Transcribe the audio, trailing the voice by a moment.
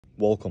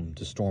Welcome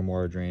to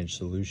Stormwater Drainage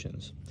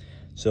Solutions.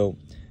 So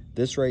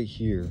this right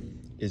here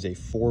is a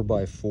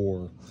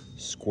 4x4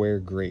 square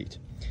grate.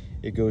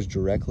 It goes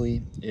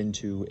directly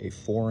into a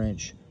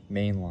 4-inch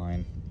main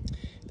line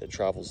that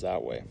travels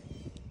that way.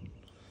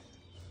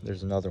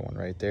 There's another one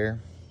right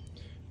there,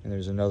 and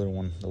there's another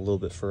one a little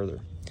bit further.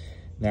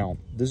 Now,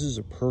 this is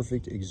a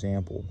perfect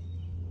example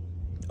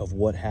of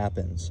what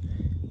happens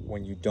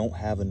when you don't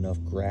have enough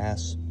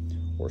grass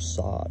or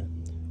sod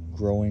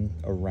growing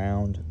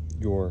around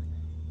your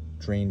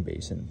drain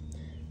basin.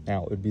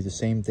 Now, it would be the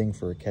same thing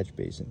for a catch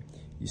basin.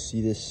 You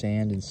see this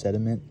sand and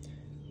sediment?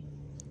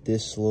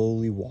 This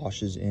slowly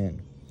washes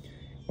in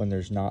when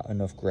there's not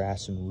enough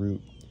grass and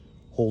root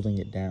holding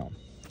it down.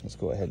 Let's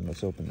go ahead and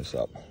let's open this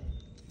up.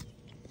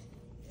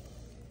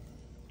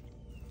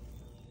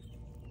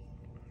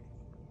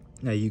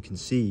 Now you can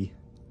see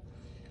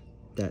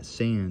that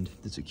sand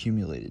that's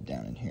accumulated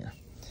down in here.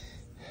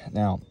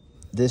 Now,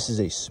 this is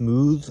a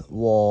smooth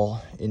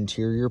wall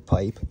interior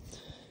pipe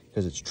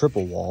because it's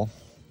triple wall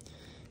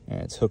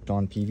and it's hooked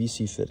on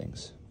PVC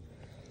fittings.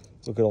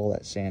 Look at all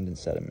that sand and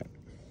sediment.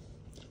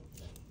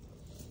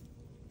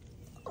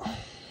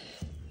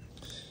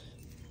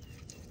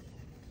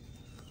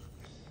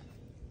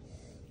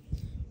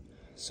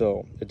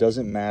 So it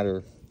doesn't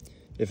matter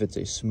if it's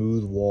a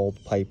smooth walled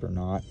pipe or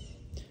not.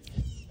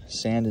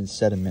 Sand and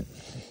sediment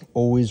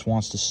always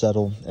wants to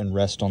settle and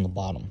rest on the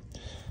bottom.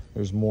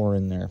 There's more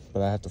in there,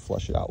 but I have to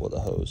flush it out with a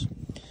hose.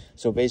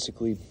 So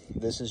basically,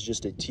 this is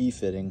just a T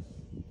fitting,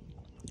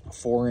 a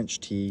 4-inch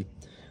T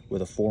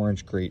with a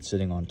 4-inch grate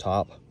sitting on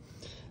top.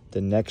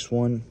 The next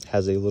one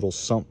has a little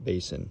sump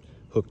basin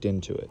hooked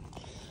into it.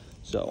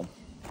 So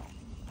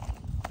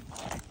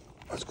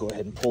let's go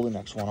ahead and pull the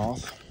next one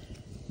off.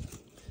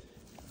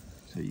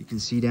 So you can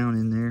see down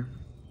in there.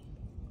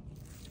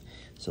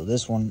 So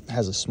this one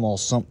has a small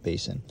sump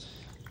basin.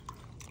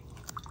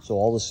 So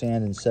all the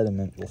sand and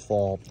sediment will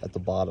fall at the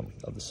bottom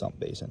of the sump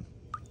basin.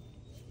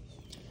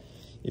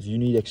 If you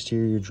need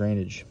exterior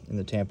drainage in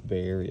the Tampa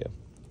Bay area,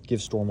 give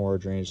Stormwater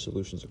Drainage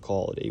Solutions a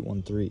call at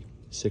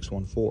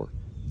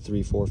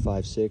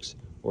 813-614-3456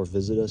 or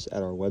visit us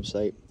at our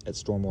website at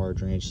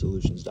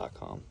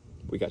stormwaterdrainagesolutions.com.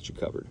 We got you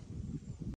covered.